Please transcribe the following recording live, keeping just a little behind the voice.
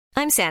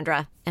I'm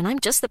Sandra, and I'm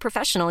just the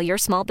professional your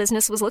small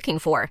business was looking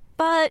for.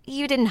 But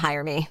you didn't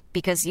hire me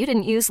because you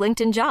didn't use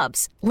LinkedIn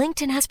Jobs.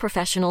 LinkedIn has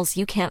professionals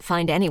you can't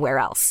find anywhere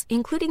else,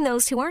 including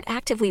those who aren't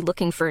actively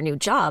looking for a new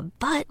job,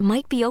 but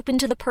might be open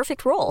to the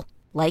perfect role,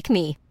 like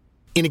me.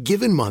 In a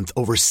given month,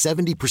 over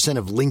 70%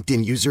 of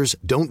LinkedIn users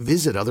don't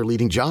visit other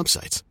leading job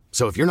sites.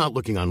 So if you're not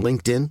looking on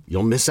LinkedIn,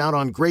 you'll miss out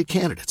on great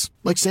candidates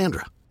like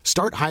Sandra.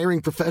 Start hiring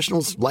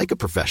professionals like a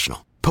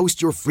professional.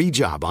 Post your free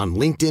job on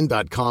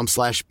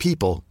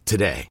linkedin.com/people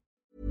today.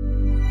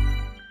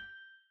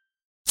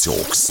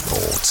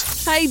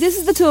 talkSPORT. Hey, this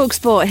is the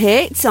talkSPORT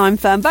hit. I'm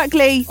Fern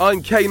Buckley.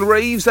 I'm Kane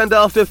Reeves, and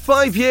after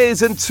 5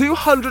 years and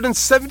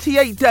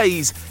 278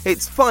 days,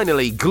 it's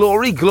finally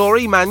glory,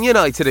 glory Man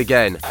United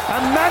again.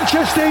 And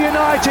Manchester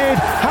United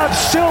have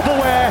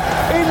silverware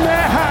in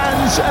their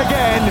hands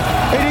again.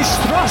 It is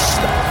thrust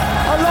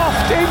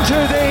aloft into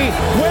the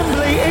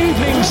Wembley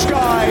evening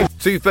sky.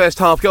 2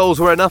 first-half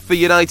goals were enough for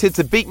United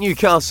to beat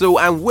Newcastle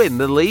and win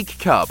the League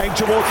Cup. Towards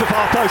the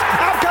far post,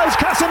 out goes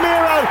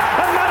Casemiro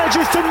and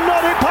manages to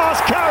nod it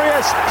past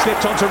Karius.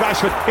 Slipped onto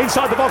Rashford,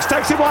 inside the box,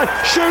 takes it wide,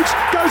 shoots,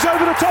 goes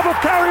over the top of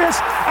Karius,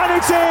 and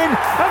it's in.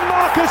 And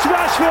Marcus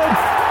Rashford,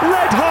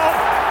 red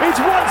hot, is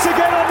once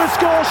again on the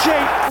score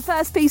sheet. The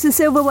first piece of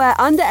silverware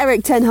under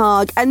Erik ten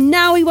Hag, and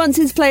now he wants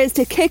his players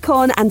to kick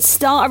on and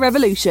start a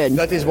revolution.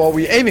 That is what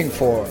we're aiming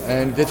for,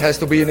 and it has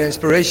to be an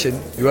inspiration.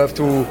 You have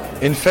to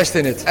invest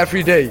in it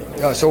every day.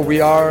 So we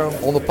are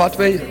on the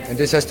pathway, and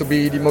this has to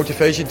be the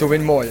motivation to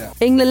win more.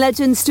 England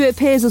legend Stuart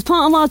Pearce was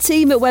part of our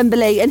team at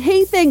Wembley, and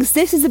he thinks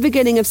this is the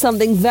beginning of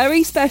something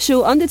very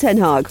special under ten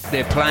Hag.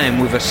 They're playing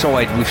with a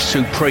side with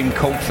supreme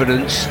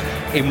confidence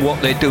in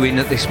what they're doing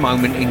at this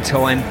moment in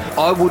time.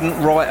 I wouldn't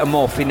write them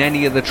off in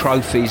any of the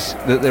trophies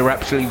that they're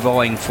absolutely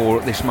vying for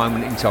at this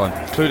moment in time.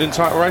 Including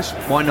title race?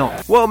 Why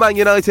not? Well, Man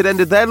United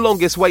ended their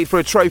longest wait for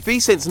a trophy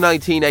since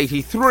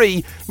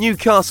 1983.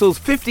 Newcastle's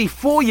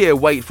 54-year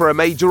wait for a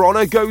major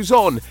honour goes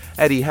on.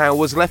 Eddie Howe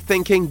was left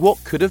thinking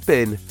what could have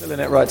been. Still in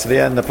it right to the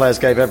end. The players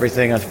gave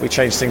everything. We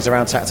changed things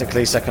around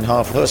tactically second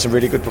half. I thought there were some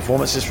really good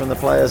performances from the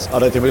players. I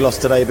don't think we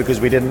lost today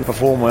because we didn't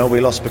perform well. We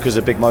lost because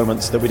of big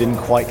moments that we didn't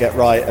quite get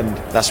right, and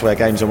that's where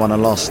games are won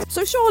and lost.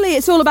 So surely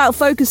it's all about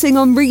focusing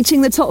on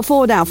reaching the top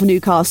 4 now for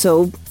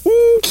Newcastle.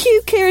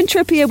 Cue Kieran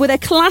Trippier with a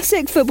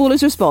classic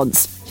footballer's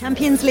response.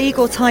 Champions League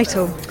or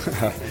title?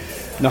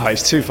 No,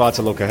 it's too far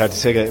to look ahead.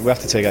 We have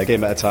to take it a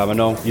game at a time. I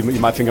know you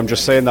might think I'm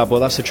just saying that, but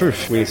that's the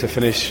truth. We need to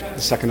finish the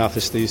second half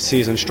of the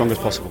season strong as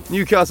possible.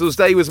 Newcastle's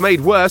day was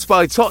made worse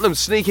by Tottenham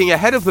sneaking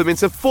ahead of them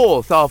into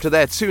 4th after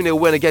their 2-0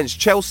 win against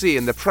Chelsea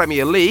in the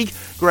Premier League.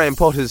 Graham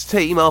Potter's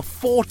team are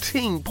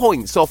 14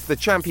 points off the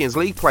Champions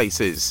League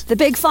places. The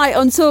big fight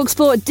on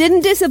talkSPORT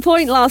didn't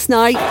disappoint last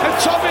night. And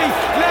Tommy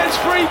lands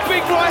free,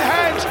 big right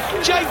hand.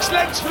 Jake's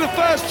legs for the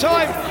first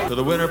time. To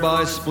the winner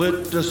by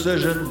split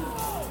decision,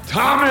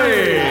 Tommy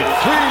Fury.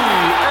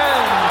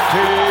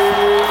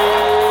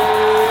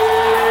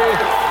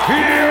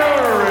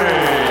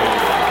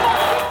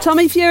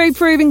 Tommy Fury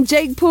proving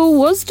Jake Paul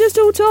was just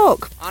all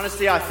talk.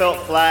 Honestly, I felt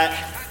flat.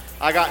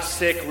 I got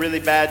sick really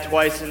bad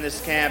twice in this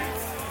camp.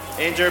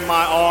 Injured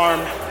my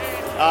arm.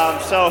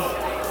 So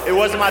it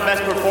wasn't my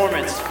best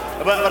performance.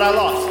 But I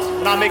lost.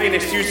 I'm not making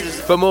excuses.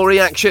 For more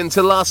reaction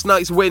to last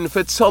night's win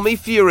for Tommy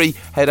Fury,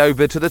 head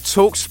over to the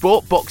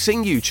talkSPORT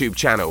Boxing YouTube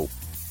channel.